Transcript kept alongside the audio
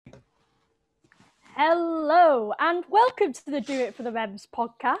Hello, and welcome to the Do It for the Mems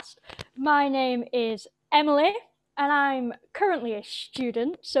podcast. My name is Emily, and I'm currently a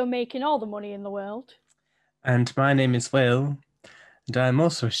student, so making all the money in the world. And my name is Will, and I'm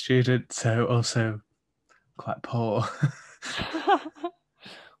also a student, so also quite poor.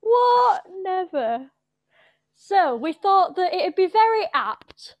 What? Never. So, we thought that it'd be very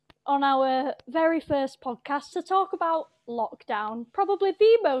apt on our very first podcast to talk about lockdown, probably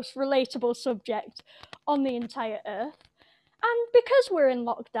the most relatable subject on the entire earth. And because we're in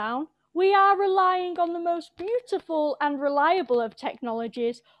lockdown, we are relying on the most beautiful and reliable of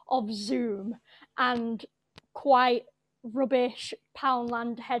technologies of Zoom and quite rubbish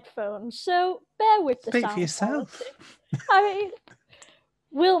Poundland headphones. So bear with the Speak for sound quality. yourself. I mean,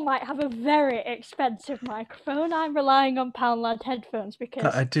 Will might have a very expensive microphone. I'm relying on Poundland headphones That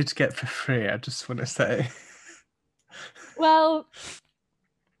because, I did get for free, I just want to say. well,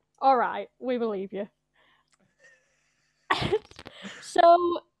 all right, we believe you.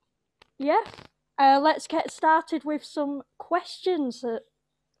 So, yeah, let's get started with some questions.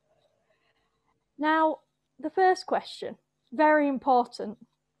 Now, the first question, very important.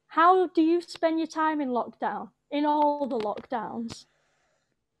 How do you spend your time in lockdown, in all the lockdowns?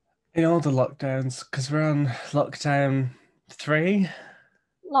 In all the lockdowns, because we're on lockdown 3.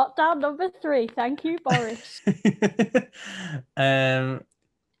 Lockdown number 3. Thank you, Boris. um,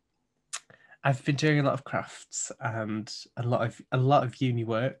 I've been doing a lot of crafts and a lot of uni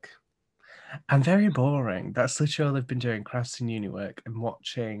work. And very boring. That's literally all I've been doing, crafts and uni work and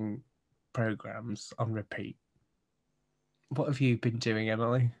watching programs on repeat. What have you been doing,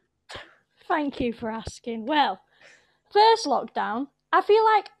 Emily? Thank you for asking. Well, first lockdown, I feel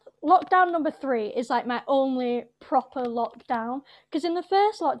like lockdown number 3 is like my only proper lockdown. Because in the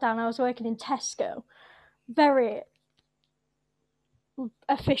first lockdown, I was working in Tesco. Very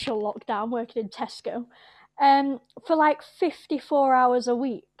official lockdown, working in Tesco. For like 54 hours a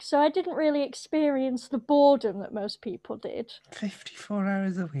week. So I didn't really experience the boredom that most people did. 54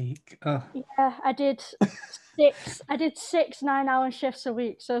 hours a week. Oh, Yeah, I did six 9-hour shifts a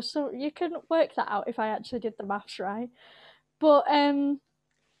week. So you can work that out if I actually did the maths right. But and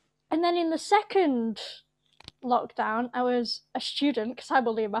then in the second lockdown, I was a student because I'm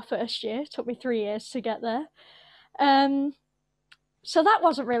only in my first year. It took me 3 years to get there. Um, so that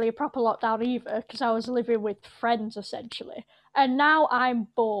wasn't really a proper lockdown either because I was living with friends essentially. And now I'm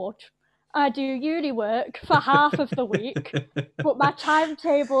bored. I do uni work for half of the week, but my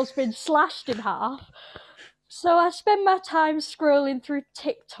timetable's been slashed in half. So I spend my time scrolling through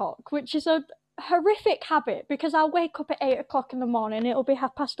TikTok, which is a horrific habit because I'll wake up at 8 o'clock in the morning, it'll be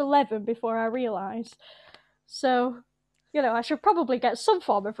 11:30 before I realise. So, I should probably get some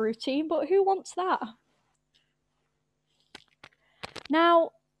form of routine, but who wants that?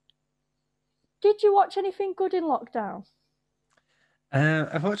 Now, did you watch anything good in lockdown?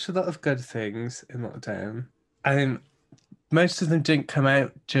 I've watched a lot of good things in lockdown. Um, Most of them didn't come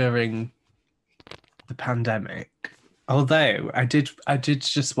out during the pandemic. Although I did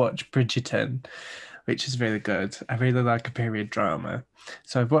just watch Bridgerton, which is really good. I really like a period drama.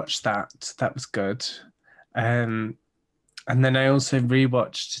 So I've watched that. That was good. Um, and then I also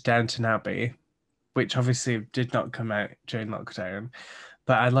rewatched Downton Abbey, which obviously did not come out during lockdown.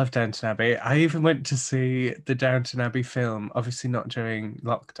 But I love Downton Abbey. I even went to see the Downton Abbey film, obviously not during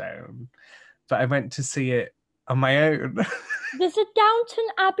lockdown, but I went to see it on my own. There's a Downton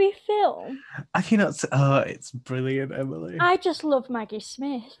Abbey film. Have you not? Oh, it's brilliant, Emily. I just love Maggie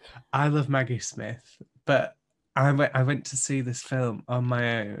Smith. I love Maggie Smith, but I went to see this film on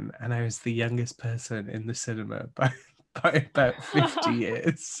my own, and I was the youngest person in the cinema by about 50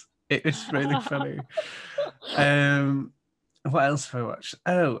 years. It was really funny. Um, what else have I watched?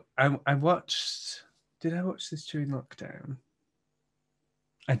 Oh, I watched. Did I watch this during lockdown?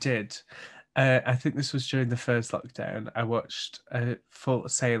 I did. I think this was during the first lockdown. I watched Fort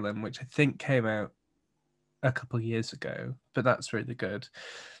Salem, which I think came out a couple of years ago, but that's really good.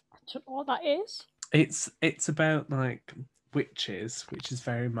 I don't know what that is. It's about like witches, which is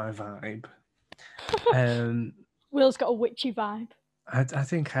very my vibe. Um, Will's got a witchy vibe. I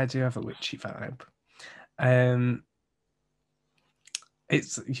think I do have a witchy vibe. Um,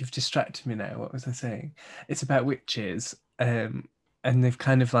 it's you've distracted me now. What was I saying? It's about witches, and they've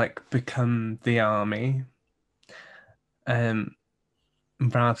kind of like become the army, um,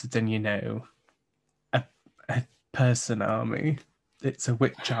 rather than a a person army. It's a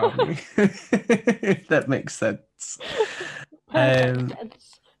witch army. If that makes sense. Perfect Um,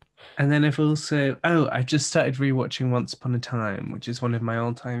 sense. and then I just started rewatching Once Upon a Time, which is one of my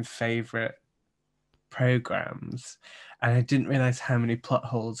all-time favorite. programs, and I didn't realize how many plot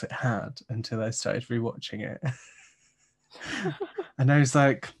holes it had until I started rewatching it. And I was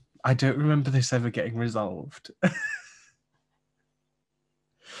like, I don't remember this ever getting resolved.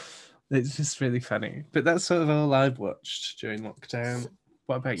 It's just really funny. But that's sort of all I've watched during lockdown.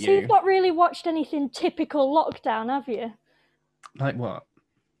 What about So you? you've not really watched anything typical lockdown, have you? Like what?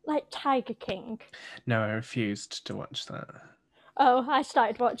 Like Tiger King. No, I refused to watch that. Oh, I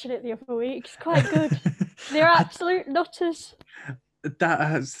started watching it the other week. It's quite good. They're absolute nutters.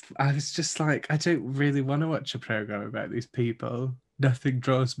 I was just like, I don't really want to watch a program about these people. Nothing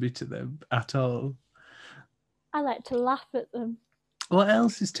draws me to them at all. I like to laugh at them. What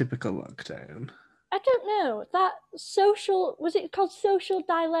else is typical lockdown? I don't know. That social, was it called Social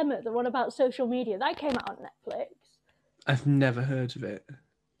Dilemma, the one about social media? That came out on Netflix. I've never heard of it.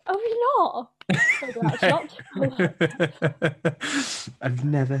 Oh, you not? Maybe that's not typical. I've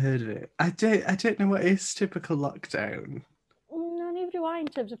never heard of it. I don't know what is typical lockdown. No, neither do I in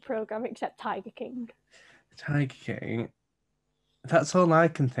terms of program, except Tiger King. Tiger King. That's all I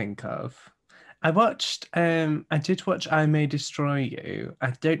can think of. I did watch I May Destroy You.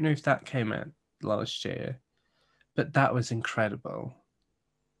 I don't know if that came out last year, but that was incredible.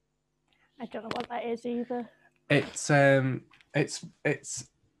 I don't know what that is either. It's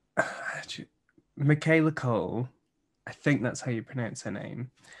Michaela Cole. I think that's how you pronounce her name.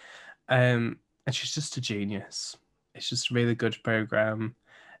 And she's just a genius. It's just a really good program.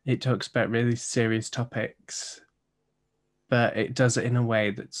 It talks about really serious topics, but it does it in a way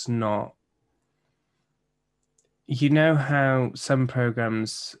that's not. You know how some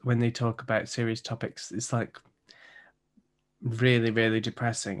programs, when they talk about serious topics, it's like really, really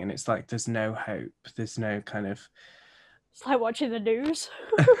depressing, and it's like there's no hope. There's no kind of. It's like watching the news.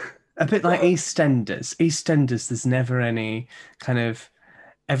 A bit like EastEnders. EastEnders, there's never any kind of.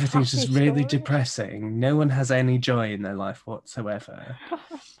 Everything's Happy just really story. depressing. No one has any joy in their life whatsoever.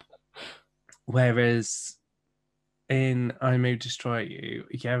 Whereas in I May Destroy You,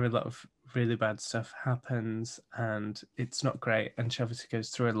 yeah, a lot of really bad stuff happens and it's not great. And she obviously goes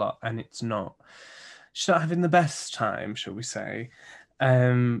through a lot and she's not having the best time, shall we say.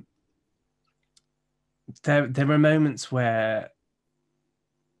 There are moments where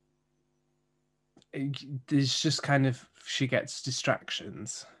there's just kind of, she gets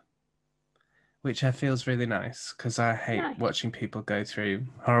distractions, which I feel is really nice because I hate watching people go through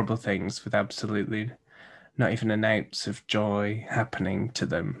horrible things with absolutely not even an ounce of joy happening to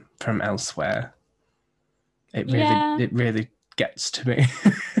them from elsewhere. It really gets to me.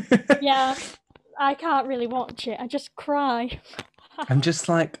 Yeah, I can't really watch it. I just cry. I'm just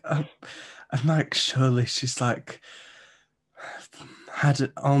like, I'm like, surely she's like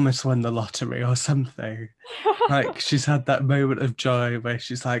almost won the lottery or something. Like she's had that moment of joy where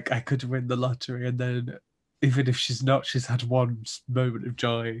she's like, I could win the lottery, and then even if she's not, she's had one moment of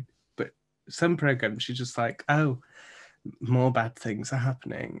joy. But some programs, she's just like, oh, more bad things are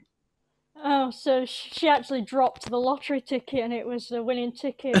happening. Oh, so she actually dropped the lottery ticket and it was a winning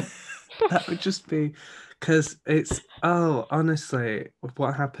ticket. That would just be because honestly,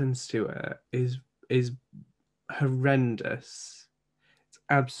 what happens to her is horrendous. It's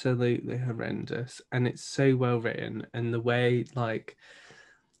absolutely horrendous, and it's so well written, and the way like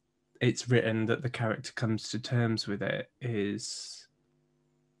it's written that the character comes to terms with it is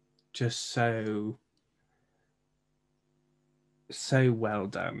just so well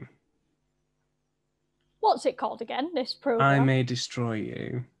done. What's it called again, this program? I May Destroy You.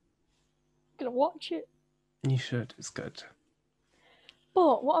 I'm gonna watch it. You should, it's good.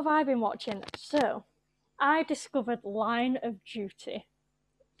 But what have I been watching? So, I discovered Line of Duty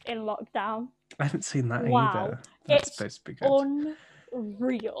in lockdown. I haven't seen that either. That's supposed to be good.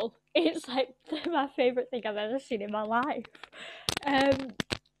 Unreal. It's like my favourite thing I've ever seen in my life.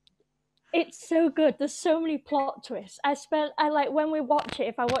 It's so good. There's so many plot twists. When we watch it,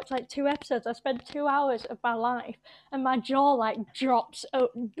 if I watch like 2 episodes, I spend 2 hours of my life and my jaw like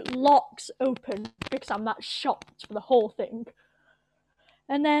locks open because I'm that shocked for the whole thing.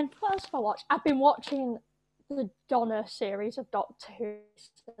 And then what else have I watched? I've been watching the Donna series of Doctor Who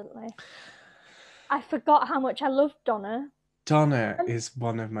recently. I forgot how much I loved Donna. Donna is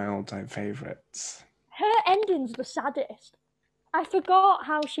one of my all-time favourites. Her ending's the saddest. I forgot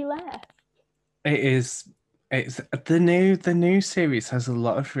how she left. It's the new series has a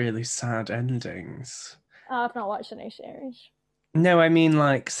lot of really sad endings. Oh, I've not watched the new series. No, I mean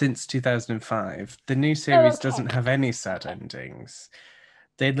like since 2005. The new series doesn't have any sad endings.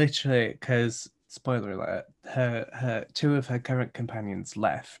 They literally, because spoiler alert, her 2 of her current companions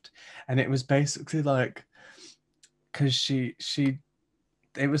left, and it was basically like because she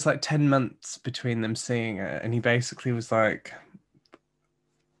it was like 10 months between them seeing it, and he basically was like,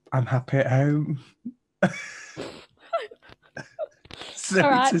 I'm happy at home. So All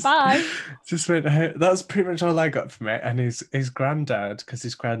he right, bye. just went home. That's pretty much all I got from it. And his granddad, because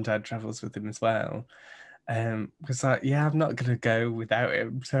his granddad travels with him as well, was like, yeah, I'm not gonna go without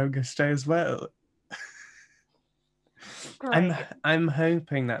him, so I'm gonna stay as well. I'm Great. I'm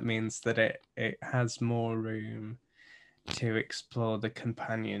hoping that means that it has more room to explore the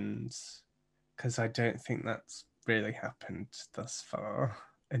companions, because I don't think that's really happened thus far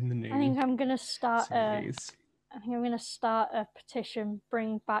in the I new think I'm gonna start a. series. I think I'm gonna start a petition.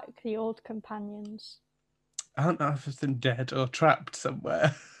 Bring back the old companions. Aren't half of them dead or trapped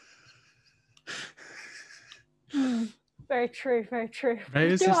somewhere? Hmm. Very true. Very true. We'll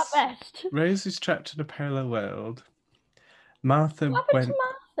Rose do our is best. Rose is trapped in a parallel world. Martha What happened to went.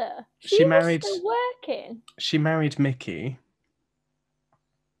 Martha? She She was married. still working. She married Mickey.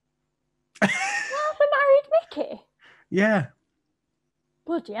 Martha married Mickey. Yeah,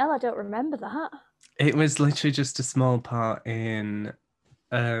 Bloody hell! I don't remember that. it was literally just a small part in.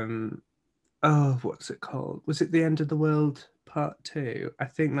 Oh, what's it called? Was it the End of the World Part Two? I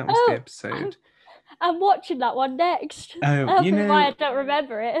think that was the Oh, episode. I'm watching that one next. Oh, That'll be why I don't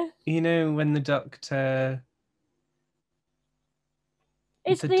remember it. when the doctor.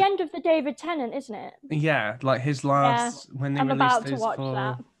 It's the The end of the David Tennant, isn't it? Yeah, like his Yeah, last when they I'm released about to those watch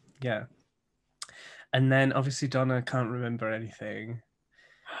that. four. Yeah, and then obviously Donna can't remember anything.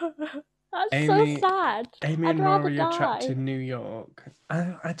 That's so Amy, sad. Amy I'd and rather Rory are trapped die. in New York.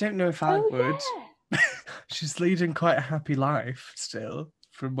 I don't know if I Oh would. yeah, She's leading quite a happy life still,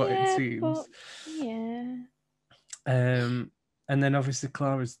 from what it yeah, seems. but yeah, Um, and then obviously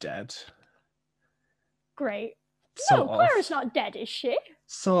Clara's dead, great. No, sort Clara's of, not dead, is she?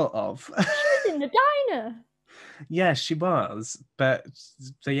 sort of. She was in the diner. Yeah, she was, but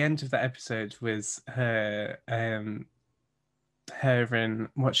the end of the episode was her and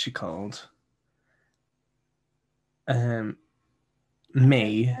what's she called? Um, I don't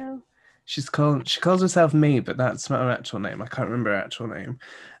Me. know. She calls herself Me, but that's not her actual name. I can't remember her actual name.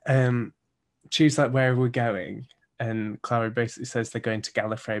 Um, she's like, "Where are we going?" And Clara basically says they're going to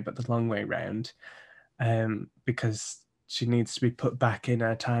Gallifrey, but the long way round, because she needs to be put back in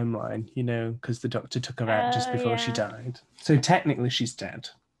her timeline, because the Doctor took her out just before she Yeah. died. So technically, she's dead,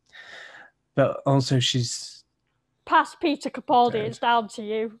 but also she's Past Peter Capaldi, dead. it's down to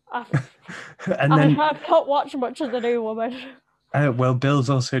you. And then, I've not watched much of the new woman. well, Bill's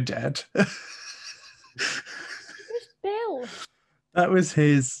also dead. Who's Bill? That was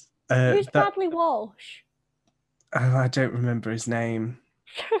his. Who's That Bradley Walsh? I don't remember his name.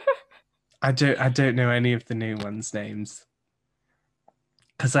 I don't know any of the new ones' names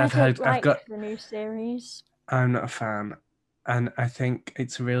because I I've don't heard I've like got the new series. I'm not a fan, and I think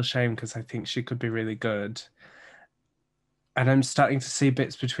it's a real shame because I think she could be really good. And I'm starting to see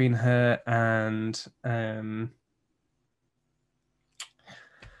bits between her and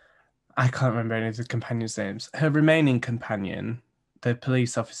I can't remember any of the companions' names. Her remaining companion, the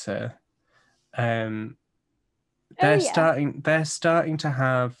police officer, um, Oh yeah. they're starting to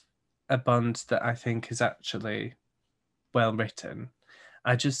have a bond that I think is actually well written.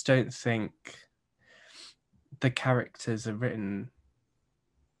 I just don't think the characters are written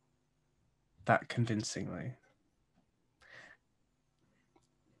that convincingly,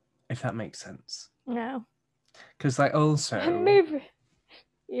 if that makes sense. No. Because like also Move.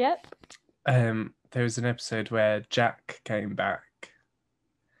 Yep. there was an episode where Jack came back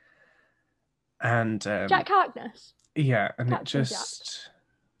and Jack Harkness. yeah, and Captain Jack.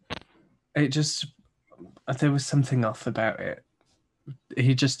 it just there was something off about it.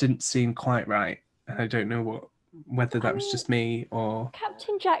 He just didn't seem quite right. I don't know whether that was just me or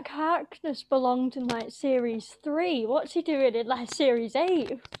Captain Jack Harkness belonged in like series 3. What's he doing in like series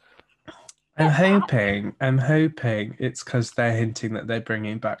 8? I'm hoping it's because they're hinting that they're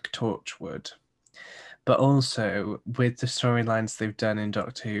bringing back Torchwood. But also with the storylines they've done in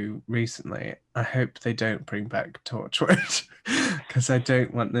Doctor Who recently, I hope they don't bring back Torchwood because I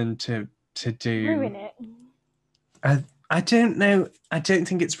don't want them to do. Ruin it. I don't know. I don't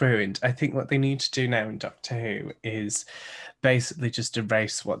think it's ruined. I think what they need to do now in Doctor Who is basically just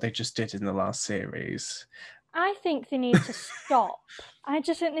erase what they just did in the last series. I think they need to stop. I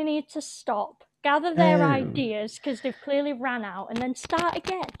just think they need to stop. Gather their ideas because they've clearly ran out and then start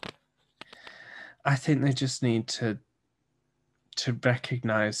again. I think they just need to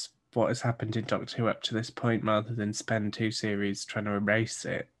recognise what has happened in Doctor Who up to this point rather than spend 2 series trying to erase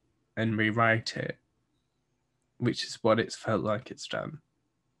it and rewrite it, which is what it's felt like it's done.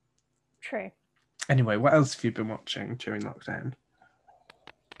 True. Anyway, what else have you been watching during lockdown?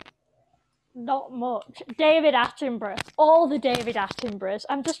 Not much. David Attenborough. All the David Attenboroughs.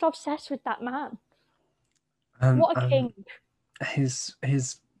 I'm just obsessed with that man. Um, What a um, king. his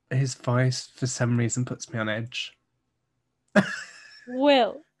voice for some reason puts me on edge.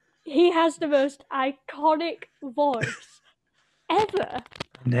 Will. He has the most iconic voice ever.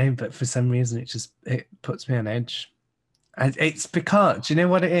 No, but for some reason it puts me on edge. It's because, do you know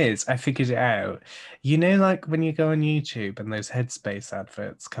what it is? I figured it out. You know, like when you go on YouTube and those Headspace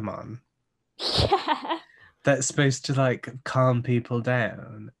adverts come on, Yeah. that's supposed to like calm people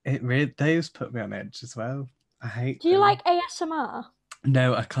down. It really those put me on edge as well. I hate Do you them. like ASMR?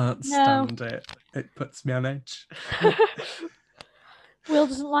 No, I can't No. stand it. It puts me on edge. Will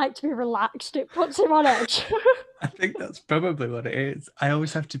doesn't like to be relaxed. It puts him on edge. I think that's probably what it is. I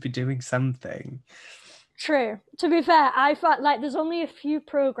always have to be doing something. True. To be fair, I felt like there's only a few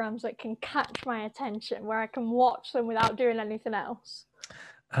programs that can catch my attention where I can watch them without doing anything else.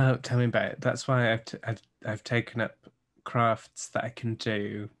 Oh, tell me about it. That's why I've taken up crafts that I can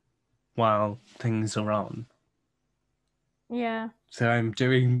do while things are on. Yeah. So I'm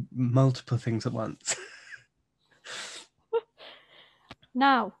doing multiple things at once.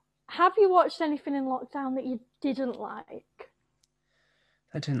 Now, have you watched anything in lockdown that you didn't like?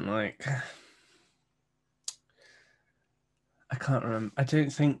 I didn't like. I can't remember. I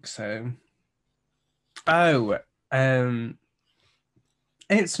don't think so. Oh, um,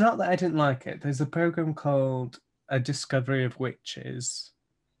 it's not that I didn't like it. There's a program called A Discovery of Witches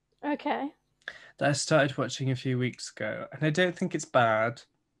Okay. that I started watching a few weeks ago, and I don't think it's bad.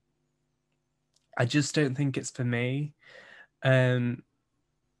 I just don't think it's for me. Um,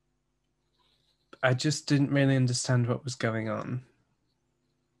 I just didn't really understand what was going on.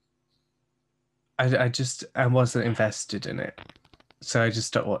 I wasn't invested in it, so I just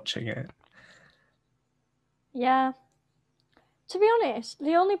stopped watching it. Yeah. To be honest,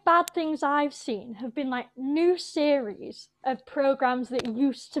 the only bad things I've seen have been like new series of programs that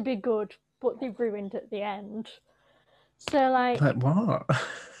used to be good, but they ruined at the end. So, Like like, what?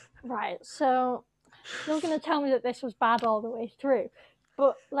 right, so you're going to tell me that this was bad all the way through.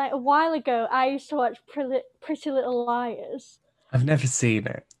 But like a while ago, I used to watch Pretty Little Liars. I've never seen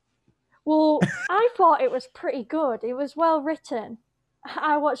it. Well, I thought it was pretty good. It was well written.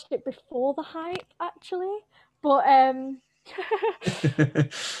 I watched it before the hype, actually. But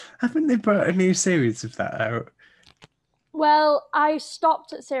Haven't they brought a new series of that out? well, I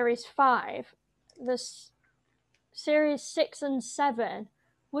stopped at series 5. This series 6 and 7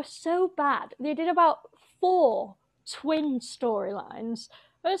 were so bad. They did about 4 twin storylines.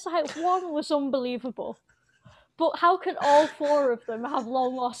 It's like one was unbelievable. But how can all 4 of them have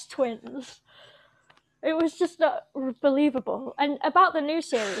long lost twins? It was just not believable. And about the new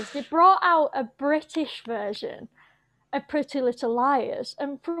series, they brought out a British version of Pretty Little Liars.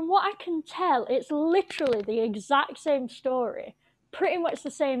 And from what I can tell, it's literally the exact same story, pretty much the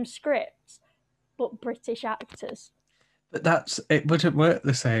same script, but British actors. But it wouldn't work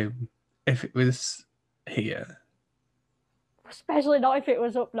the same if it was here. Especially not if it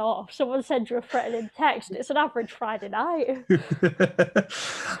was up north. Someone sends you a threatening text. It's an average Friday night.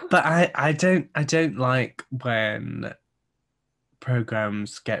 But I don't like when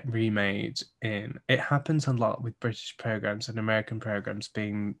programs get remade in it happens a lot with British programs and American programs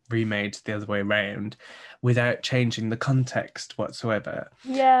being remade the other way around without changing the context whatsoever.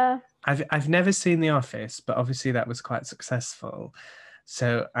 Yeah. I've never seen The Office, but obviously that was quite successful.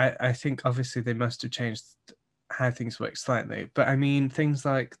 So I think obviously they must have changed how things work slightly. But I mean things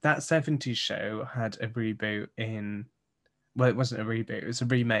like that 70s show had a reboot in well, it wasn't a reboot, it was a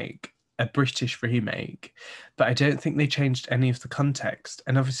remake, a British remake. But I don't think they changed any of the context.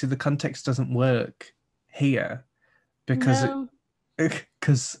 And obviously the context doesn't work here because No.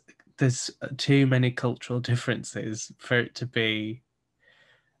 because there's too many cultural differences for it to be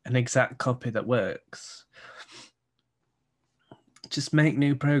an exact copy that works. Just make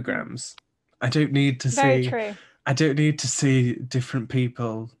new programs. I don't need to Very see true. I don't need to see different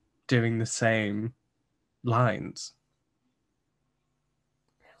people doing the same lines.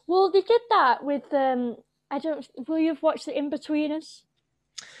 Well, they did that with I don't. Will you've watched the Inbetweeners?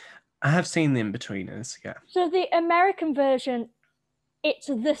 I have seen the Inbetweeners, yeah. So the American version, it's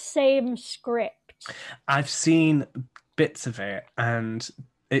the same script. I've seen bits of it and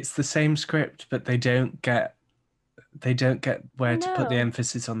it's the same script, but they don't get where to put the No.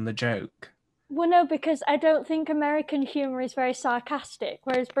 emphasis on the joke. Well, no, because I don't think American humour is very sarcastic,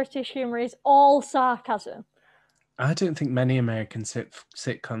 whereas British humour is all sarcasm. I don't think many American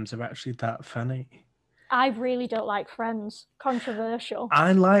sitcoms are actually that funny. I really don't like Friends. Controversial.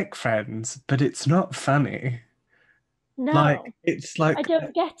 I like Friends, but it's not funny. Like No, it's I like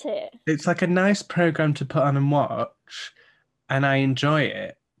don't get it. it's like a nice program to put on and watch, and I enjoy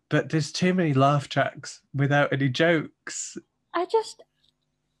it. But there's too many laugh tracks without any jokes. I just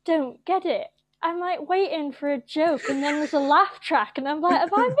don't get it. I'm like waiting for a joke, and then there's a laugh track, and I'm like, have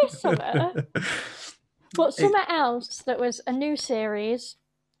I missed something? But It, something else that was a new series,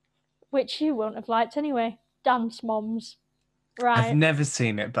 which you won't have liked anyway, Dance Moms. I've Right. never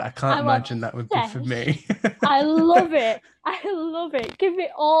seen it, but I can't I'm imagine that would be for obsessed. me. I love it. I love it. Give me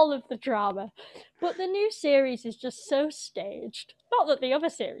all of the drama. But the new series is just so staged. Not that the other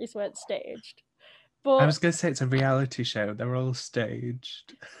series weren't staged, I but was going to say it's a reality show. They're all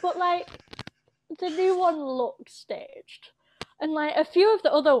staged. like the new one looks staged. And like a few of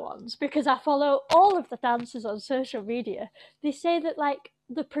the other ones, because I follow all of the dancers on social media, they say that like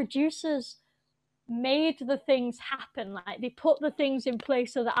the producers made the things happen. Like they put the things in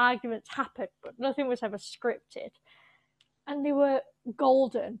place so the arguments happened, but nothing was ever scripted. And they were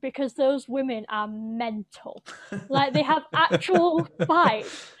golden because those women are mental. Like they have actual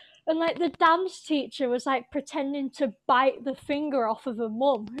fights. And like the dance teacher was like pretending to bite the finger off of her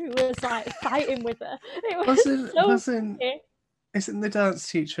mum who was like fighting with her. It was wasn't so wasn't funny. isn't the dance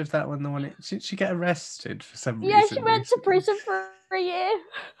teacher of that one the one? Did she get arrested for some Yeah, she reason went to recently? prison for a year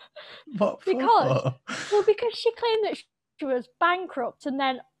What because, for? well, because she claimed that she was bankrupt and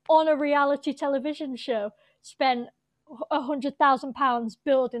then on a reality television show spent £100,000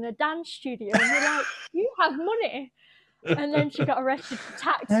 building a dance studio, and you're like, you have money. And then she got arrested for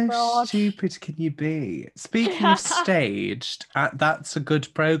tax How fraud. stupid can you be? Speaking of staged, that's a good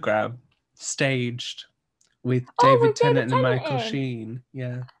program. Staged with Oh, David with David Tennant and Tennant Michael in. Sheen.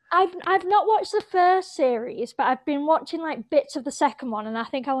 Yeah. I've not watched the first series, but I've been watching like bits of the second one, and I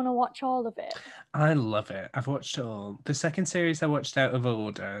think I want to watch all of it. I love it. I've watched it all. The second series I watched out of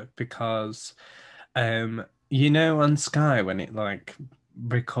order because on Sky when it like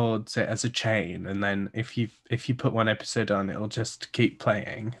records it as a chain and then if you put one episode on it'll just keep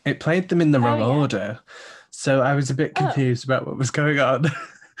playing. It played them in the Oh wrong yeah. order. So I was a bit Oh, confused about what was going on.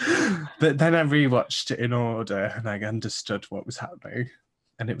 But then I rewatched it in order and I understood what was happening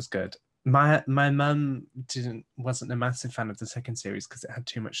and it was good. My mum wasn't a massive fan of the second series because it had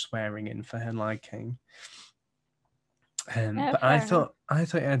too much swearing in for her liking. no, But I fair enough. thought I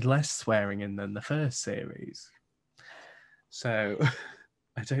thought it had less swearing in than the first series. So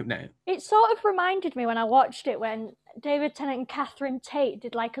I don't know. It sort of reminded me when I watched it when David Tennant and Catherine Tate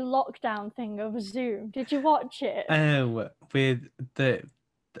did like a lockdown thing over Zoom. Did you watch it? Oh, with the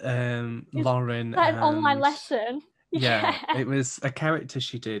It's Lauren like an online and lesson. yeah, Yeah. it was a character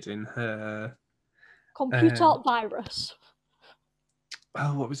she did in her Computer um virus.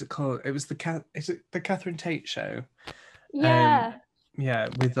 what was it called? It was the cat is it the Catherine Tate show? Um Yeah. yeah,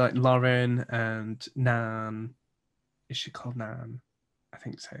 with like Lauren and Nan. Is she called Nan? I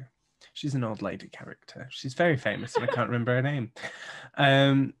think so. She's an old lady character. She's very famous and I can't remember her name.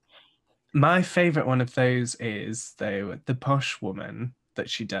 Um My favorite one of those is though the posh woman that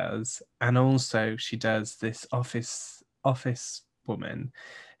she does, and also she does this office woman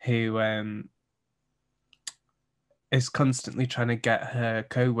who is constantly trying to get her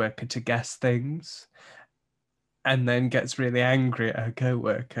co-worker to guess things and then gets really angry at her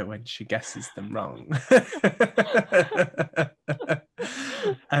co-worker when she guesses them wrong.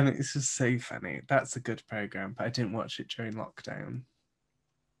 And it's just so funny. That's a good program, but I didn't watch it during lockdown.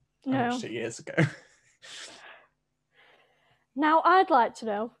 I No. watched it years ago. Now I'd like to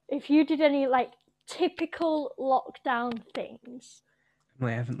know if you did any like typical lockdown things.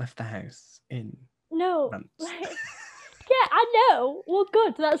 I haven't left the house in No, months. like yeah, I know. Well,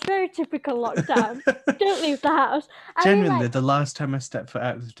 good. That's very typical lockdown. Don't leave the house. I mean, Generally, like the last time I stepped foot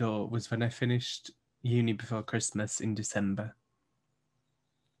out of the door was when I finished uni before Christmas in December.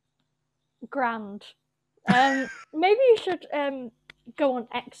 grand. Maybe you should go on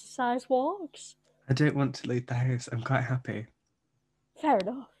exercise walks. I don't want to leave the house. I'm quite happy. Fair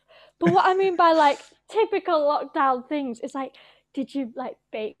enough. But what I mean by like typical lockdown things is like, did you like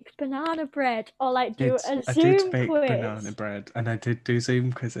bake banana bread or like do a I did Zoom bake banana quiz? bread and I did do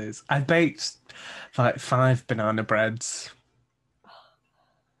Zoom quizzes. I baked like 5 banana breads.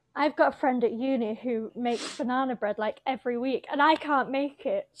 I've got a friend at uni who makes banana bread like every week, and I can't make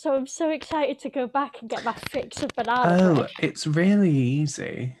it. So I'm so excited to go back and get my fix of banana Oh, bread. it's really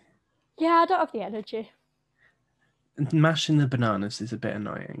easy. Yeah, I don't have the energy. Mashing the bananas is a bit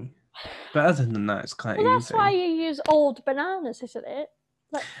annoying. But other than that, it's quite Well, that's why easy. you use old bananas, isn't it?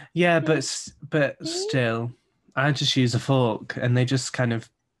 Like, Yeah, you but still, I just use a fork and they just kind of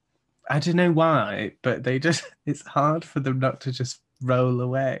I don't know why, but they just it's hard for them not to just roll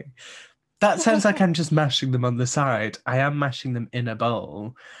away. That sounds like I'm just mashing them on the side. I am mashing them in a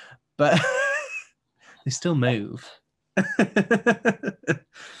bowl, but they still move.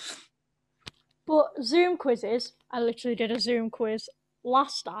 But Zoom quizzes, I literally did a Zoom quiz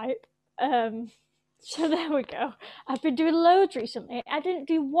last night. So there we go. I've been doing loads recently. I didn't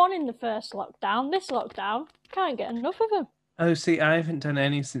do one in the first lockdown. This lockdown, can't get enough of them. Oh, see, I haven't done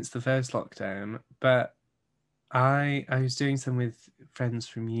any since the first lockdown, but I was doing some with friends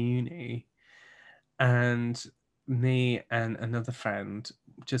from uni, and me and another friend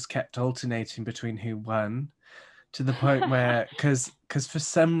just kept alternating between who won, to the point where, because for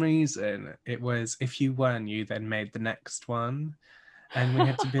some reason it was if you won, you then made the next one, and we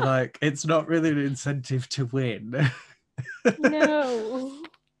had to be like, it's not really an incentive to win. No.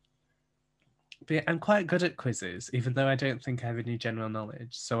 But yeah, I'm quite good at quizzes, even though I don't think I have any general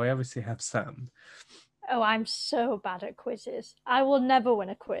knowledge. So I obviously have some. Oh, I'm so bad at quizzes. I will never win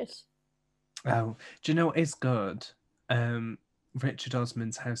a quiz. Oh, do you know what is good? Richard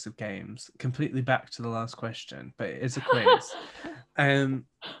Osman's House of Games. Completely back to the last question, but it is a quiz. Um,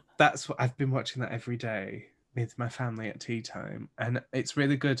 that's what I've been watching that every day with my family at tea time, and it's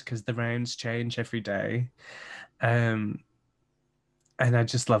really good because the rounds change every day. And I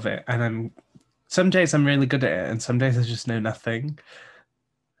just love it. And some days I'm really good at it, and some days I just know nothing.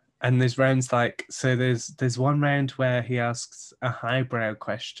 And there's rounds like, so there's one round where he asks a highbrow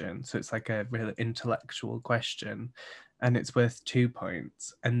question, so it's like a really intellectual question, and it's worth 2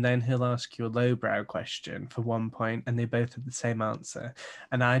 points. And then he'll ask you a lowbrow question for 1 point, and they both have the same answer.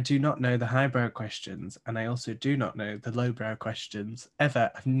 And I do not know the highbrow questions, and I also do not know the lowbrow questions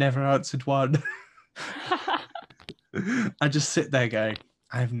ever. I've never answered one. I just sit there going,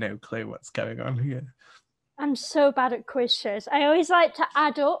 I have no clue what's going on here. I'm so bad at quiz shows. I always like to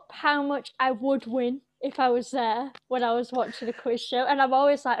add up how much I would win if I was there when I was watching a quiz show. And I'm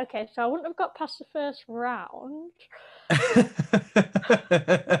always like, okay, so I wouldn't have got past the first round.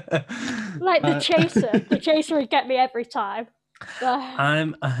 Like the chaser. The chaser would get me every time.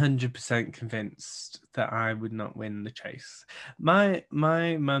 I'm 100% convinced that I would not win the chase. My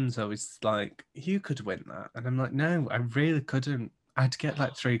mum's always like, you could win that. And I'm like, no, I really couldn't. I'd get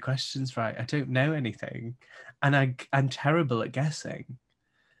like 3 questions right. I don't know anything. And I'm terrible at guessing.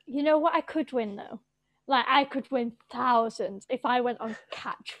 You know what I could win though? Like I could win thousands if I went on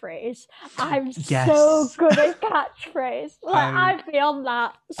catchphrase. I'm so Yes. good at catchphrase. Like I'd be on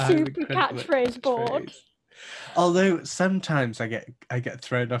that I'm super incredible at catchphrase board. catchphrase. Although sometimes I get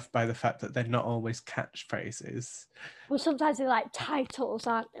thrown off by the fact that they're not always catchphrases. Well, sometimes they're like titles,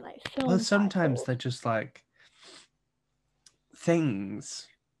 aren't they? Like film Well, sometimes titles. they're just like things.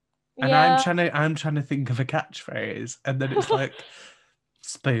 And Yeah. I'm trying to think of a catchphrase, and then it's like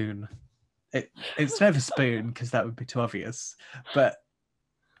spoon. It's never spoon because that would be too obvious, but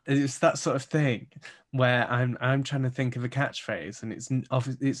it's that sort of thing where I'm trying to think of a catchphrase, and it's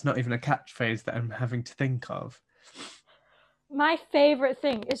not even a catchphrase that I'm having to think of. My favourite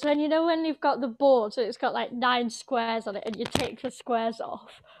thing is when when you've got the board, so it's got like 9 squares on it, and you take the squares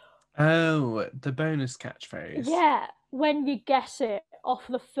off. Oh, the bonus catchphrase. Yeah, when you guess it off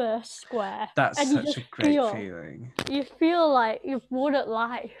the first square. That's and such a great feeling. You feel like you've won at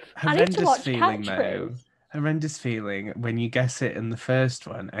life. I need to Horrendous watch feeling though. catchphrase. Horrendous feeling when you guess it in the first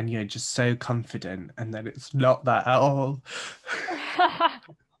one and you're just so confident, and then it's not that at all.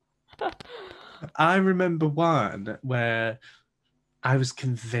 I remember one where I was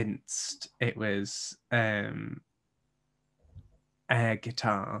convinced it was air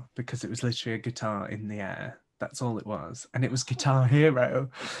guitar, because it was literally a guitar in the air. That's all it was. And it was Guitar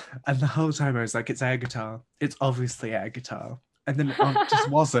Hero. And the whole time I was like, it's air guitar. It's obviously air guitar. And then it just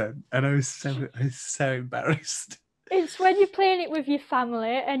wasn't. And I was so embarrassed. It's when you're playing it with your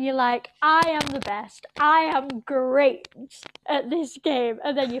family and you're like, I am the best. I am great at this game.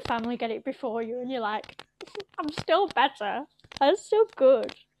 And then your family get it before you and you're like, I'm still better. I'm still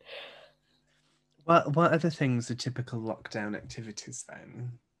good. What other things are typical lockdown activities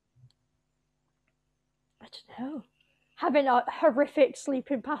then? I don't know. Having a horrific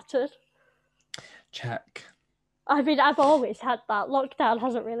sleeping pattern. Check. I mean, I've always had that. Lockdown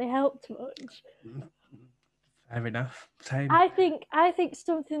hasn't really helped much. Fair enough. Same. I think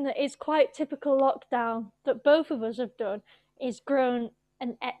something that is quite typical lockdown that both of us have done is grown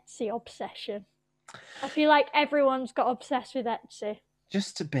an Etsy obsession. I feel like everyone's got obsessed with Etsy.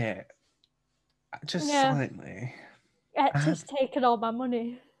 Just a bit. Just slightly. Etsy's taken all my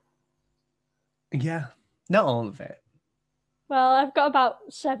money. Yeah, not all of it. Well, I've got about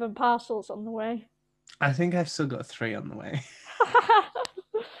 7 parcels on the way. I think I've still got 3 on the way.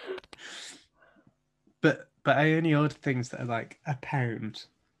 But I only order things that are like £1.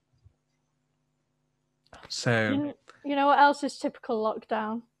 So You know what else is typical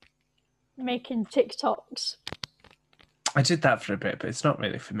lockdown? Making TikToks. I did that for a bit, but it's not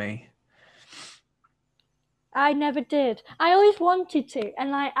really for me. I never did. I always wanted to,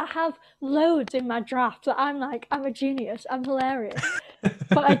 and like I have loads in my draft that I'm like, I'm a genius, I'm hilarious,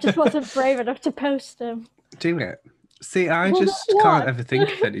 but I just wasn't brave enough to post them. Do it. See, I Well, there's just can't one. ever think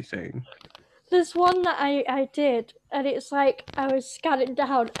of anything. There's one that I did, and it's like I was scanning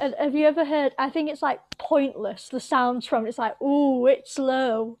down. And have you ever heard? I think it's like pointless. The sounds from it's like, ooh, it's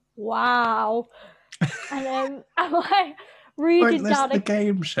slow. Wow. And I'm like reading Pointless down the a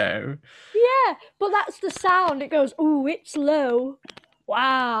game show. yeah, but that's the sound. It goes, ooh, it's low.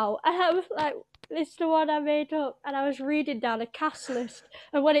 Wow. And I was like, this is the one I made up. And I was reading down a cast list.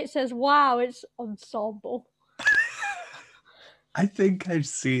 And when it says wow, it's ensemble. I think I've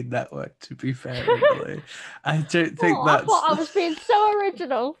seen that one, to be fair, Emily. I don't think Oh, I that's. thought I was being so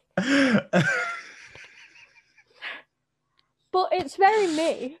original. But it's very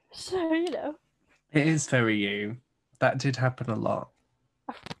me. So, you know. It is very you. That did happen a lot.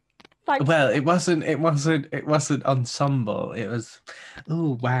 Thanks. Well, it wasn't ensemble. It was,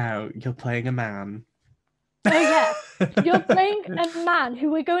 oh wow, you're playing a man. Oh, yeah. You're playing a man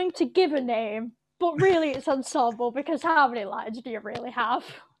who we're going to give a name. But really, it's ensemble because how many lines do you really have?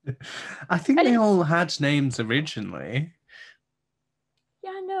 I think And they it's all had names originally.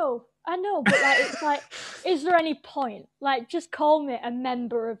 yeah, I know, but like, it's like, is there any point? Like, just call me a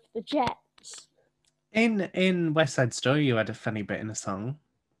member of the Jets. In West Side Story, you had a funny bit in a song.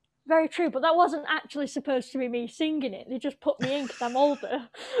 Very true, but that wasn't actually supposed to be me singing it. They just put me in because I'm older.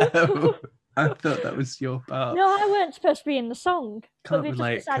 Oh, I thought that was your part. No, I weren't supposed to be in the song, but Can't they just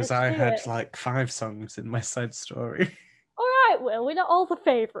relate decided because to I do had it. like 5 songs in West Side Story. All right, Will, we're not all the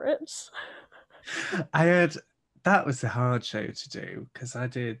favourites. I had that was a hard show to do because I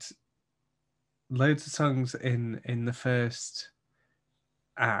did loads of songs in the first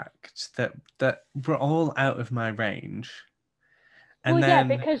act that were all out of my range. And Well, yeah,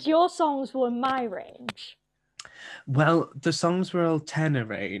 then, because your songs were my range. well, the songs were all tenor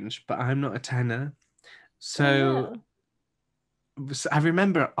range, but I'm not a tenor. Oh So, no. I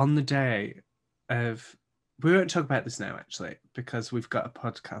remember on the day of, we won't talk about this now actually, because we've got a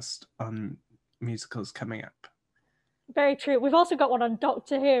podcast on musicals coming up. Very true. We've also got one on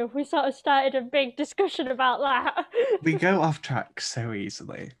Doctor Who. We sort of started a big discussion about that. We go off track so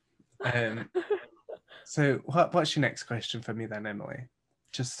easily. So, what's your next question for me then, Emily?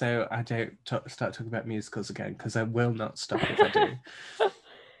 Just so I don't start talking about musicals again, because I will not stop if I do.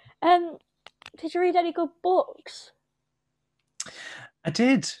 um, did you read any good books? I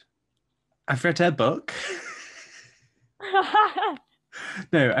did. I've read her book.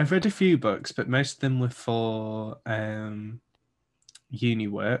 No, I've read a few books, but most of them were for uni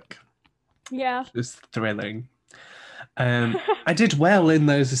work. Yeah. It was thrilling. I did well in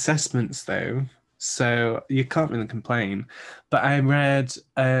those assessments though, so you can't really complain. But I read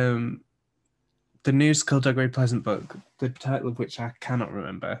the new Skullduggery Pleasant book, the title of which I cannot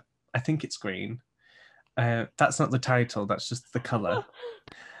remember. I think it's Green. That's not the title, that's just the colour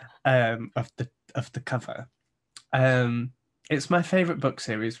of the cover. It's my favourite book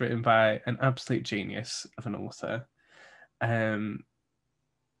series written by an absolute genius of an author. And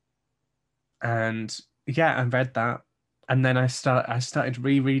yeah, I read that. And then I started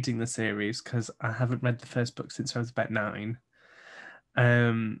rereading the series because I haven't read the first book since I was about 9.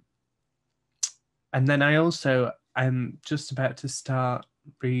 And then I'm just about to start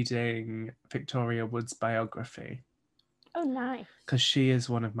reading Victoria Wood's biography. Oh, nice. Because she is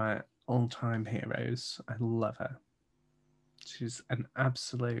one of my all-time heroes. I love her. She's an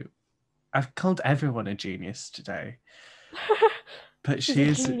absolute. I've called everyone a genius today, but she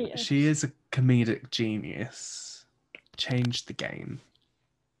is a comedic genius. Changed the game.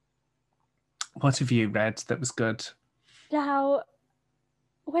 What have you read that was good? Now,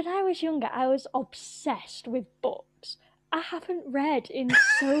 when I was younger, I was obsessed with books. I haven't read in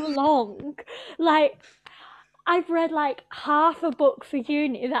so long. Like, I've read like half a book for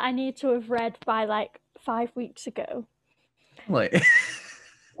uni that I need to have read by like 5 weeks ago. Like,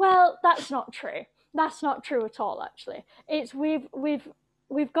 Well, that's not true. That's not true at all, actually. It's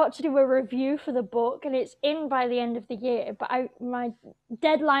we've got to do a review for the book and it's in by the end of the year, but my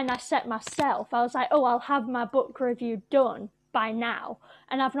deadline I set myself, I was like, "Oh, I'll have my book review done by now."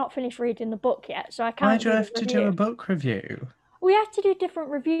 And I've not finished reading the book yet, so I why can't do you do have the to do a review. book review? We have to do different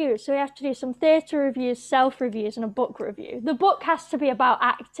reviews. So we have to do some theatre reviews, self reviews, and a book review. The book has to be about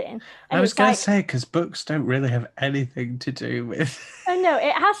acting, I and was it's going like, to say, because books don't really have anything to do with oh no,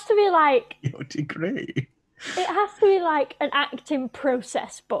 it has to be like your degree. it has to be like an acting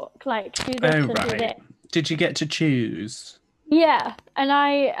process book, like do this Oh, and do right. this. Did you get to choose? Yeah, and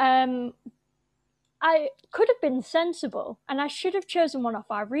I could have been sensible, and I should have chosen one off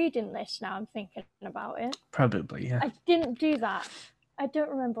our reading list. Now I'm thinking about it. Probably, yeah. I didn't do that. I don't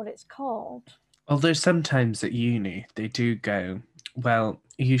remember what it's called. Although sometimes at uni they do go, well,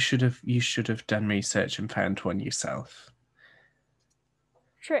 you should have done research and found one yourself.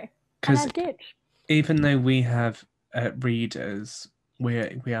 True, and I Because did. even though we have readers,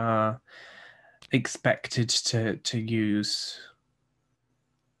 we are expected to use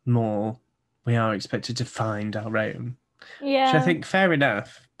more. We are expected to find our own, which I Yeah, think fair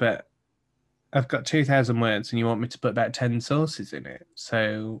enough. But I've got 2,000 words, and you want me to put about 10 sources in it.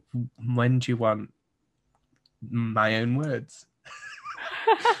 So when do you want my own words?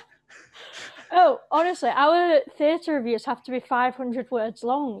 Oh, honestly, our theatre reviews have to be 500 words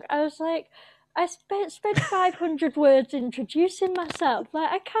long. I was like, I spent 500 words introducing myself.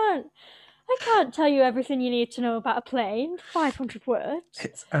 Like, I can't tell you everything you need to know about a play in 500 words.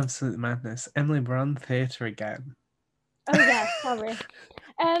 It's absolute madness. Emily, we're on theatre again. Oh yeah, sorry.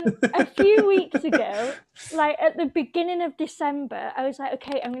 A few weeks ago, like at the beginning of December, I was like,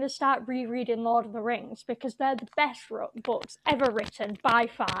 okay, I'm going to start rereading Lord of the Rings because they're the best books ever written by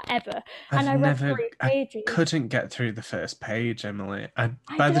far ever. And I read three I pages. couldn't get through the first page, Emily. I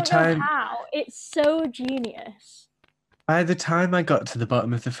don't know how. It's so genius. By the time I got to the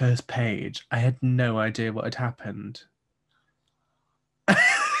bottom of the first page, I had no idea what had happened.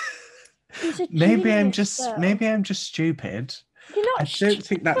 He's a Maybe genius, though. maybe I'm just stupid. You're not. I don't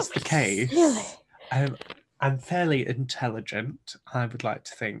think that's the case. Silly. I'm fairly intelligent, I would like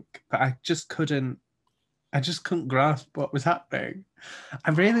to think, but I just couldn't grasp what was happening.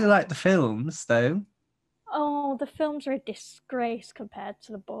 I really like the films though. Oh, the films are a disgrace compared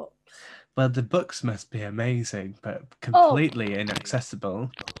to the books. Well, the books must be amazing, but Oh, completely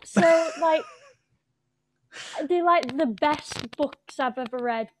inaccessible. so like they're like the best books I've ever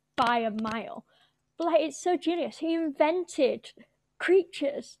read by a mile. But like it's so genius. He invented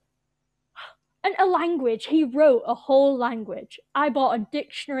creatures and a language. He wrote a whole language. I bought a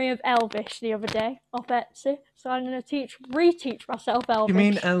dictionary of Elvish the other day off Etsy, so I'm gonna reteach myself Elvish. You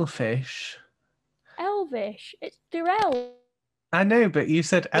mean elfish? Elvish? It's Durrell. I know, but you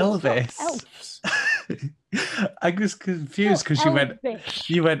said Elvis. Elves. I was confused because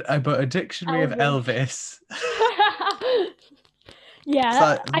you went. I bought a dictionary of Elvis. Yeah,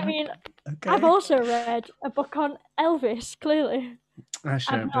 like, I mean, okay. I've also read a book on Elvis. Clearly, I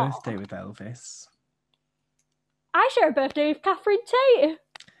share a birthday with Elvis. I share a birthday with Catherine Tate.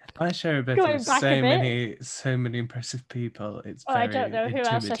 I share a birthday with so many impressive people. It's very I don't know who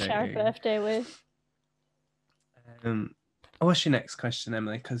else I share a birthday with. What's your next question,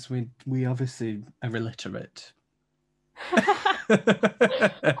 Emily? Because we obviously are illiterate.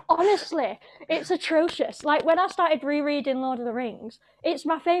 Honestly, it's atrocious. Like when I started rereading Lord of the Rings, it's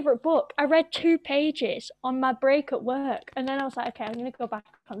my favourite book. I read 2 pages on my break at work, and then I was like, okay, I'm going to go back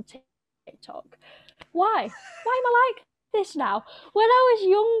on TikTok. Why? Why am I like this now? When I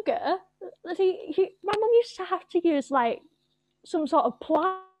was younger, my mum used to have to use like some sort of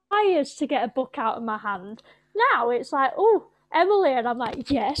pliers to get a book out of my hand. Now it's like, oh, Emily, and I'm like,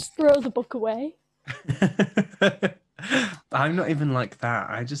 yes, throw the book away. I'm not even like that.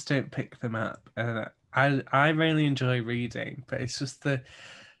 I just don't pick them up. I really enjoy reading, but it's just the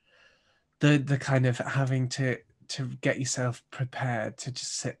kind of having to get yourself prepared to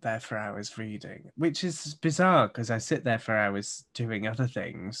just sit there for hours reading, which is bizarre because I sit there for hours doing other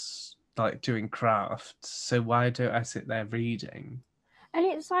things, like doing crafts. So why don't I sit there reading? And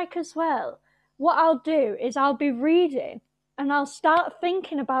it's like as well, what I'll do is I'll be reading and I'll start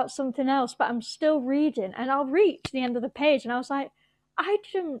thinking about something else, but I'm still reading and I'll reach the end of the page and I was like, I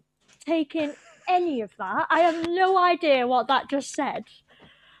didn't take in any of that. I have no idea what that just said.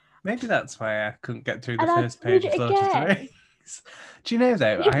 Maybe that's why I couldn't get through the first page of Lord of the Rings. Do you know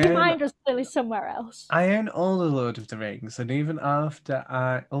though? Your mind was clearly somewhere else. I own all the Lord of the Rings, and even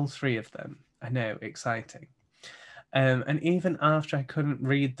after all 3 of them, I know, exciting. And even after I couldn't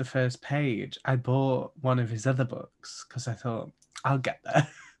read the first page, I bought one of his other books because I thought I'll get there,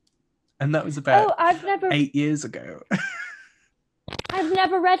 and that was about 8 years ago. I've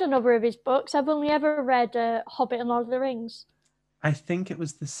never read another of his books. I've only ever read Hobbit and Lord of the Rings. I think it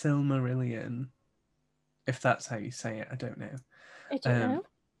was the Silmarillion, if that's how you say it. I don't know. I don't know.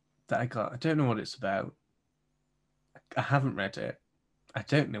 That I got. I don't know what it's about. I haven't read it. I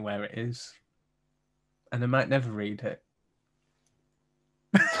don't know where it is. And I might never read it.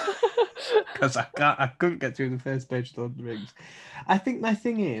 Because I couldn't get through the first page of Lord of the Rings. I think my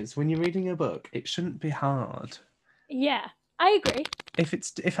thing is, when you're reading a book, it shouldn't be hard. Yeah, I agree.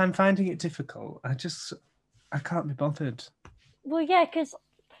 If I'm finding it difficult, I can't be bothered. Well, yeah, because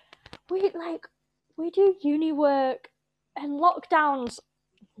we do uni work, and lockdowns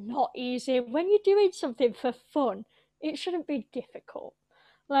not easy. When you're doing something for fun, it shouldn't be difficult.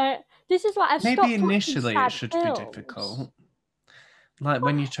 Like this is like I've Maybe stopped watching initially it sad should be films. difficult. Like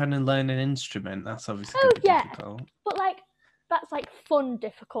when you're trying to learn an instrument, that's obviously Oh going to be yeah, difficult. but like that's like fun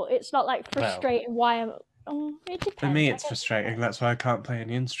difficult. It's not like Well, frustrating. Why I'm. It for depends. me, I it's guess frustrating. That's why I can't play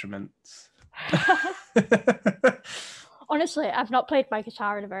any instruments. it depends. Honestly, I've not played my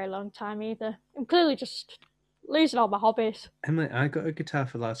guitar in a very long time either. I'm clearly just losing all my hobbies. Emily, I got a guitar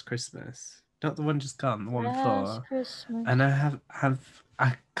for last Christmas. Not the one just gone, the one Last before. Christmas. And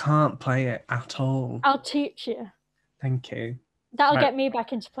I can't play it at all. I'll teach you. Thank you. That'll Right. get me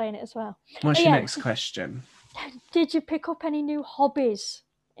back into playing it as well. What's Oh your yeah, next question? did you pick up any new hobbies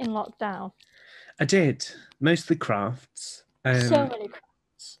in lockdown? I did. Mostly crafts. So many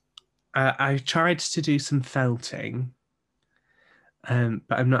crafts. I tried to do some felting,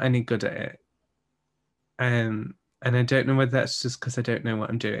 but I'm not any good at it. And I don't know whether that's just because I don't know what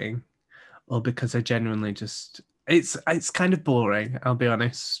I'm doing, or because I genuinely just it's kind of boring, I'll be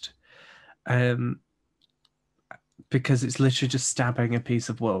honest. Um, because it's literally just stabbing a piece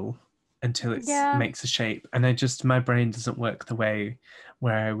of wool until it Yeah. makes a shape, and my brain doesn't work the way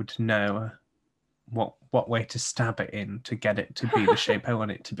where I would know what way to stab it in to get it to be the shape I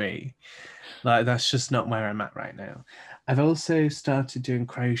want it to be. Like that's just not where I'm at right now. I've also started doing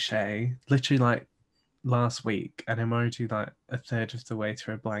crochet, literally like last week, and I'm already like a third of the way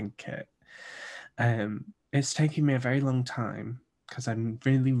through a blanket. It's taking me a very long time because I'm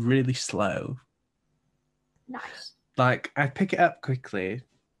really, really slow. Nice. Like I pick it up quickly,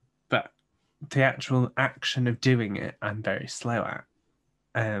 but the actual action of doing it, I'm very slow at.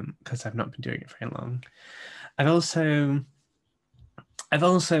 Because I've not been doing it very long. I've also,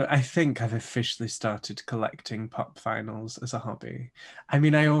 I think I've officially started collecting pop vinyls as a hobby. I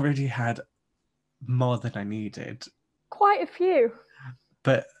mean, I already had more than I needed, Quite a few.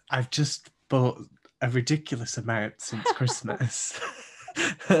 but I've just bought a ridiculous amount since Christmas.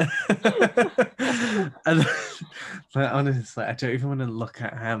 And like, honestly, I don't even want to look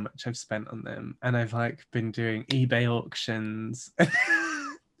at how much I've spent on them. And I've like been doing eBay auctions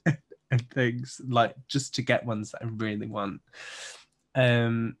and things like just to get ones that I really want.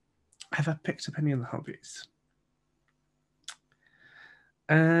 Have I picked up any other hobbies?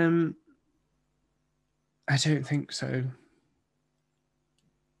 I don't think so.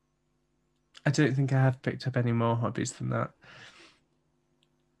 I don't think I have picked up any more hobbies than that.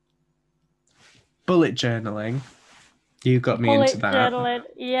 Bullet journaling. You got me into Bullet that. journaling.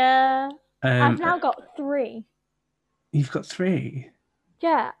 Yeah. I've Um, now got 3. you've got 3.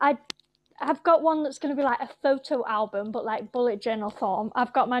 Yeah, I've got one that's going to be like a photo album, but like bullet journal form.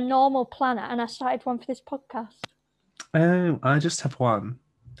 I've got my normal planner, and I started one for this podcast. Oh, I just have one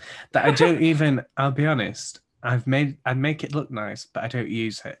that I don't even. I'll be honest. I'd make it look nice, but I don't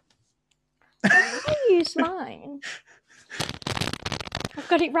use it. I use mine. I've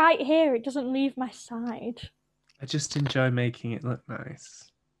got it right here. It doesn't leave my side. I just enjoy making it look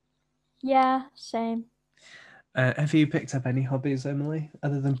nice. Yeah, same. Have you picked up any hobbies, Emily,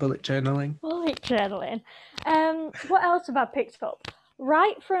 other than bullet journaling? Bullet journaling. What else have I picked up?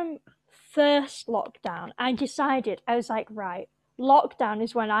 Right from first lockdown, I decided, I was like, right, lockdown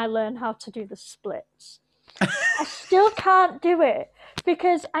is when I learn how to do the splits. I still can't do it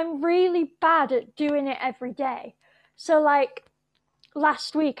because I'm really bad at doing it every day. So, like,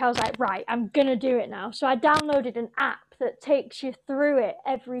 last week I was like, right, I'm gonna do it now. So I downloaded an app that takes you through it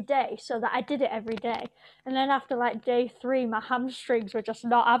every day so that I did it every day. And then after like day 3, my hamstrings were just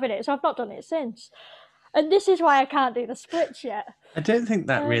not having it. So I've not done it since. And this is why I can't do the splits yet. I don't think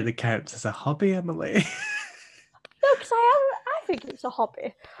that Um, really counts as a hobby, Emily. No, because I think it's a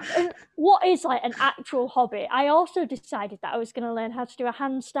hobby. And what is like an actual hobby? I also decided that I was going to learn how to do a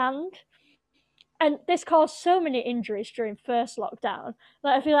handstand. And this caused so many injuries during first lockdown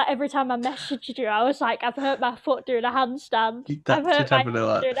that I feel like every time I messaged you, I was like, I've hurt my foot doing a handstand. I've That should hurt my happen a hand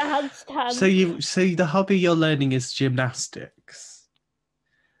lot. doing a handstand. So the hobby you're learning is gymnastics.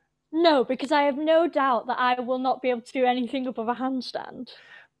 No, because I have no doubt that I will not be able to do anything above a handstand.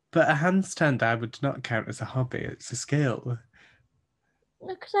 But a handstand I would not count as a hobby. It's a skill,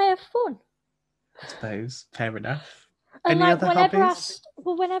 Because I have fun. I suppose. Fair enough. And Any like other hobbies?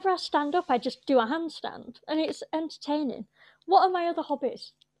 whenever I stand up, I just do a handstand, and it's entertaining. What are my other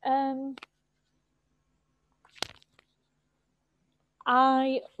hobbies?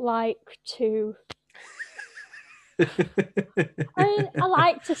 I like to I mean, I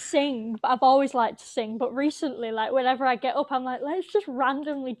like to sing, but I've always liked to sing. But recently, like whenever I get up, I'm like, let's just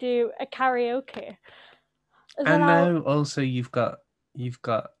randomly do a karaoke. And then And I'll, now also you've got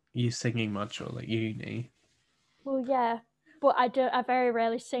your singing module at uni. well, yeah, but I do. I very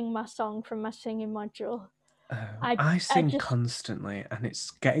rarely sing my song from my singing module. Oh, I, I I sing just, constantly and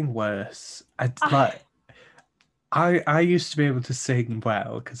it's getting worse. I I, like I used to be able to sing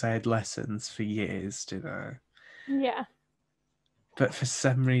well because I had lessons for years, you know. yeah. But for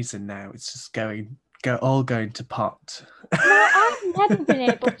some reason now it's just going to pot. Now I've never been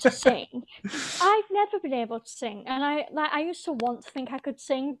able to sing. I've never been able to sing, and I used to want to think I could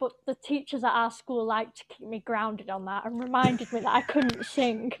sing, but the teachers at our school liked to keep me grounded on that and reminded me that I couldn't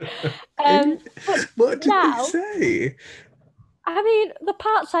sing. But What did they now, say? I mean, the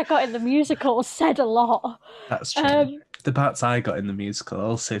parts I got in the musical said a lot. That's true. Um, The parts I got in the musical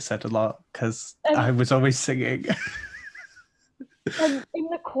also said a lot because I and was always singing. and in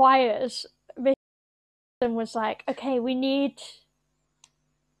the choirs, Miss was like, "Okay, we need."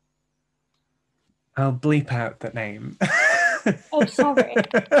 I'll bleep out the name. Oh, sorry.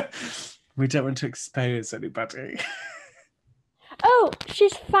 We don't want to expose anybody. Oh,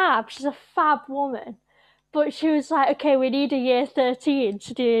 she's fab. She's a fab woman. But she was like, okay, we need a year 13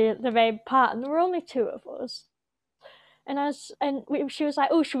 to do the main part. And there were only two of us. She was like,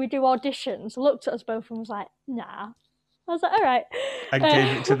 oh, should we do auditions? Looked at us both and was like, nah. I was like, all right. And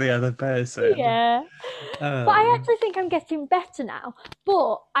gave it to Uh, the other person. yeah. But I Oh. actually think I'm getting better now.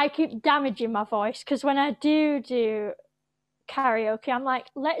 But I keep damaging my voice because when I do karaoke, I'm like,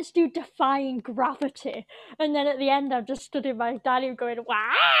 let's do Defying Gravity. And then at the end, I'm just stood in my dining room going,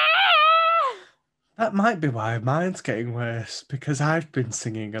 wow. That might be why mine's getting worse because I've been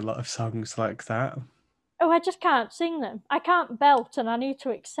singing a lot of songs like that. Oh, I just can't sing them. I can't belt and I need to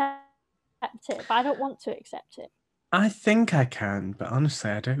accept it, but I don't want to accept it. I think I can, but honestly,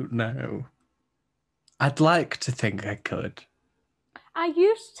 I don't know. I'd like to think I could. I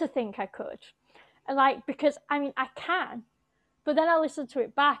used to think I could. Like, because I mean, I can, but then I listened to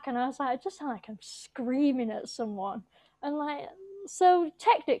it back and I was like, I just sound like I'm screaming at someone. And like, so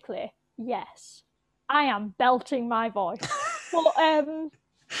technically, yes, I am belting my voice. But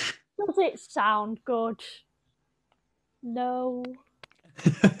does it sound good? No.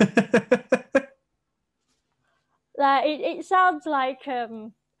 Like it sounds like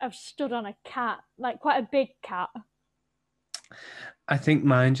I've stood on a cat, like quite a big cat. I think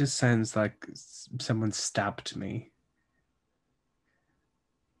mine just sounds like someone stabbed me.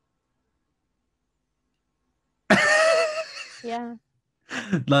 Yeah.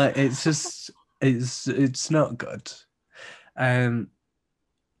 Like it's not good. Um,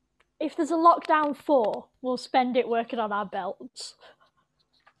 If there's a lockdown 4, we'll spend it working on our belts,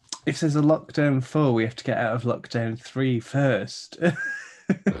 if there's a lockdown 4, we have to get out of lockdown 3 first.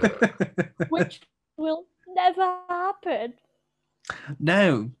 which will never happen.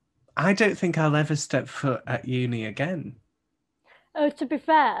 No, I don't think I'll ever step foot at uni again. Oh, to be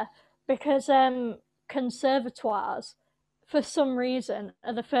fair, because conservatoires, for some reason,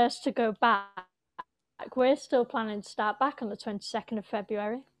 are the first to go back. We're still planning to start back on the 22nd of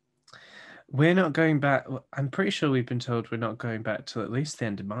February. We're not going back. I'm pretty sure we've been told we're not going back till at least the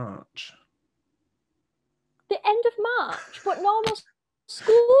end of March. The end of March, but normal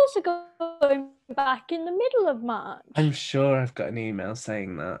schools are going back in the middle of March. I'm sure I've got an email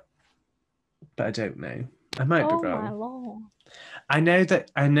saying that, but I don't know. I might be Oh my wrong. lord. I know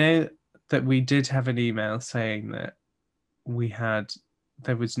that we did have an email saying that we had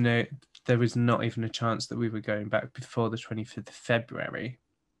there was no there was not even a chance that we were going back before the 25th of February.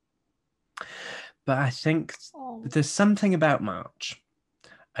 But I think Oh. there's something about March.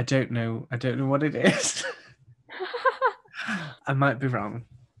 I don't know what it is. I might be wrong.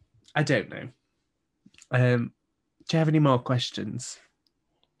 I don't know. Do you have any more questions?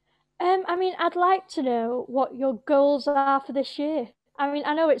 I mean, I'd like to know what your goals are for this year. I mean,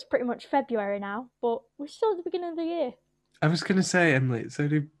 I know it's pretty much February now, but we're still at the beginning of the year. I was gonna say, Emily,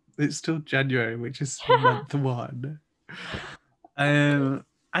 it's still January, which is month one.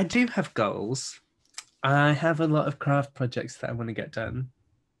 I do have goals. I have a lot of craft projects that I want to get done.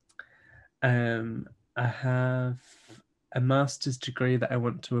 I have a master's degree that I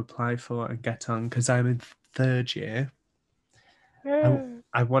want to apply for and get on because I'm in third year.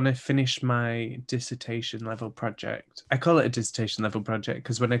 I want to finish my dissertation level project. I call it a dissertation level project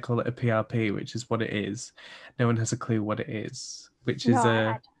because when I call it a PRP, which is what it is, no one has a clue what it is. Which No, is I don't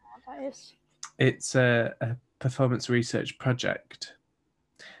know what that is. it's a performance research project.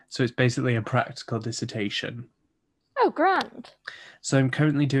 So it's basically a practical dissertation. Oh, grand. So I'm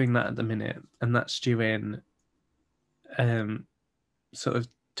currently doing that at the minute, and that's due in sort of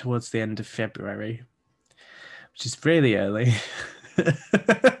towards the end of February, which is really early.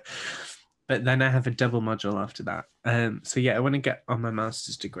 But then I have a double module after that. So yeah, I want to get on my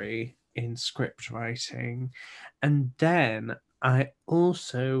master's degree in script writing, and then I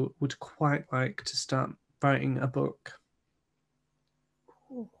also would quite like to start writing a book.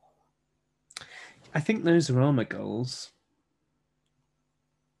 I think those are all my goals.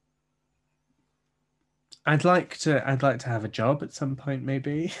 I'd like to have a job at some point,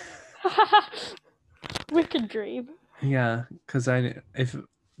 maybe. Wicked dream. Yeah, because if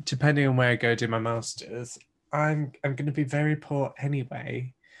depending on where I go do my masters, I'm going to be very poor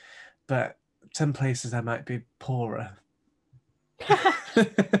anyway, but some places I might be poorer.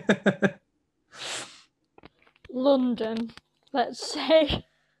 London, let's say.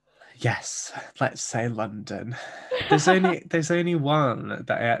 Yes, let's say London. There's only one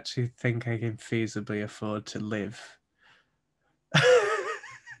that I actually think I can feasibly afford to live.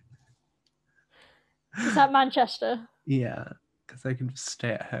 Is that Manchester? Yeah, because I can just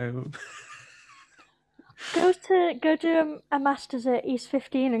stay at home. Go do a masters at East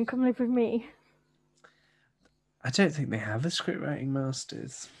 15 and come live with me. I don't think they have a scriptwriting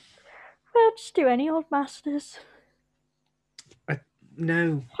masters. Well, just do any old masters.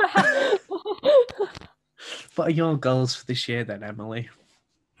 No. What are your goals for this year then, Emily?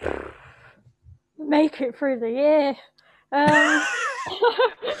 Make it through the year. I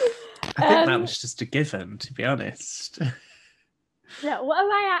think that was just a given, to be honest. No, what are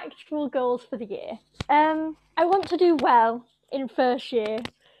my actual goals for the year? I want to do well in first year.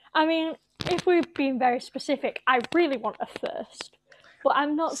 I mean, if we're being very specific, I really want a first. But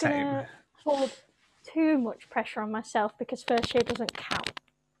I'm not going to hold too much pressure on myself because first year doesn't count.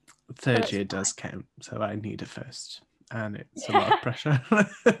 Third year does count, so I need a first. And it's a lot of pressure.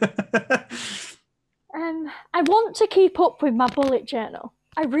 I want to keep up with my bullet journal.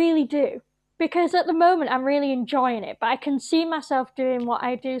 I really do. Because at the moment I'm really enjoying it, but I can see myself doing what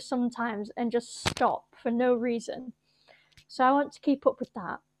I do sometimes and just stop for no reason. So I want to keep up with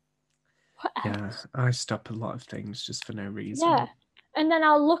that. What else? Yeah, I stop a lot of things just for no reason. Yeah. And then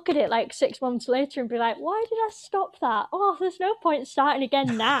I'll look at it like 6 months later and be like, why did I stop that? Oh, there's no point starting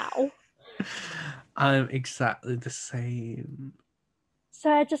again now. I'm exactly the same.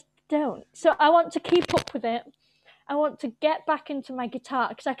 So I just don't. So I want to keep up with it. I want to get back into my guitar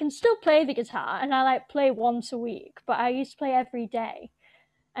because I can still play the guitar and I like play once a week, but I used to play every day.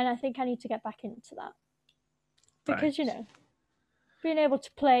 And I think I need to get back into that. Because, Right. Being able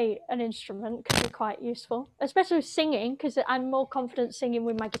to play an instrument can be quite useful, especially singing, because I'm more confident singing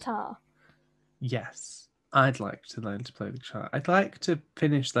with my guitar. Yes, I'd like to learn to play the guitar. I'd like to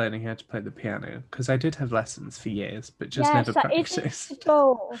finish learning how to play the piano because I did have lessons for years, but just never practiced. Is a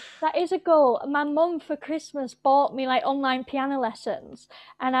goal. That is a goal. My mum for Christmas bought me like online piano lessons,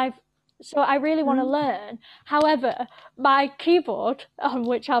 and so I really want to learn. However, my keyboard on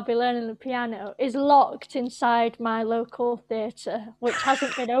which I'll be learning the piano is locked inside my local theatre, which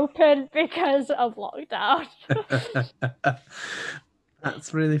hasn't been open because of lockdown.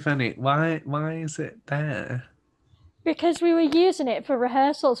 That's really funny. Why is it there? Because we were using it for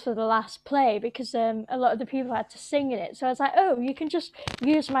rehearsals for the last play because a lot of the people had to sing in it. So I was like, oh, you can just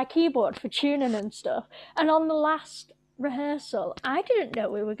use my keyboard for tuning and stuff. And on the last rehearsal, I didn't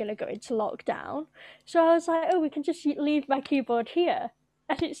know we were going to go into lockdown. So I was like, oh, we can just leave my keyboard here.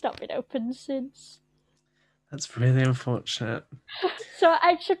 And it's not been open since. That's really unfortunate. So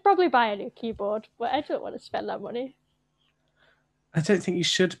I should probably buy a new keyboard, but I don't want to spend that money. I don't think you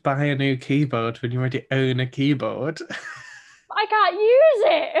should buy a new keyboard when you already own a keyboard. I can't use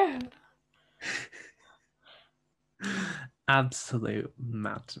it. Absolute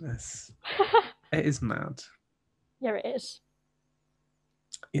madness. It is mad. Yeah, it is.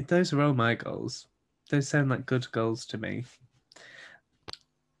 Those are all my goals. Those sound like good goals to me.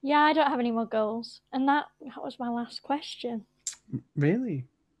 Yeah, I don't have any more goals. And that was my last question. Really?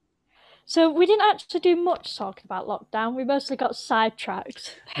 So we didn't actually do much talking about lockdown. We mostly got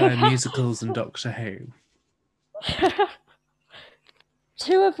sidetracked. By musicals and Doctor Who.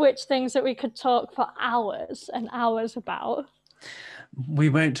 Two of which things that we could talk for hours and hours about. We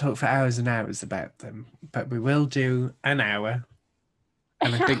won't talk for hours and hours about them, but we will do an hour.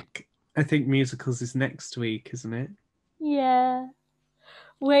 And I think musicals is next week, isn't it? Yeah.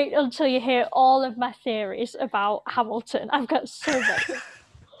 Wait until you hear all of my theories about Hamilton. I've got so many.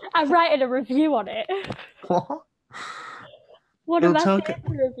 I'm writing a review on it. What? One of my theory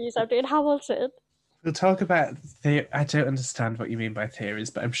reviews I'm doing Hamilton. We'll talk about I don't understand what you mean by theories,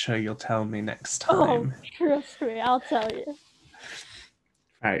 but I'm sure you'll tell me next time. Oh, trust me, I'll tell you.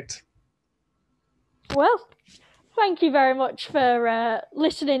 Right. Well, thank you very much for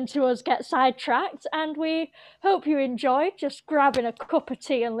listening to us get sidetracked, and we hope you enjoyed just grabbing a cup of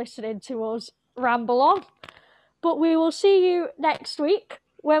tea and listening to us ramble on. But we will see you next week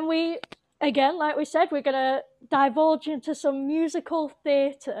when we, again, like we said, we're going to divulge into some musical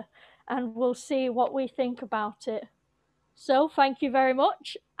theatre and we'll see what we think about it. So thank you very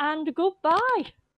much and goodbye.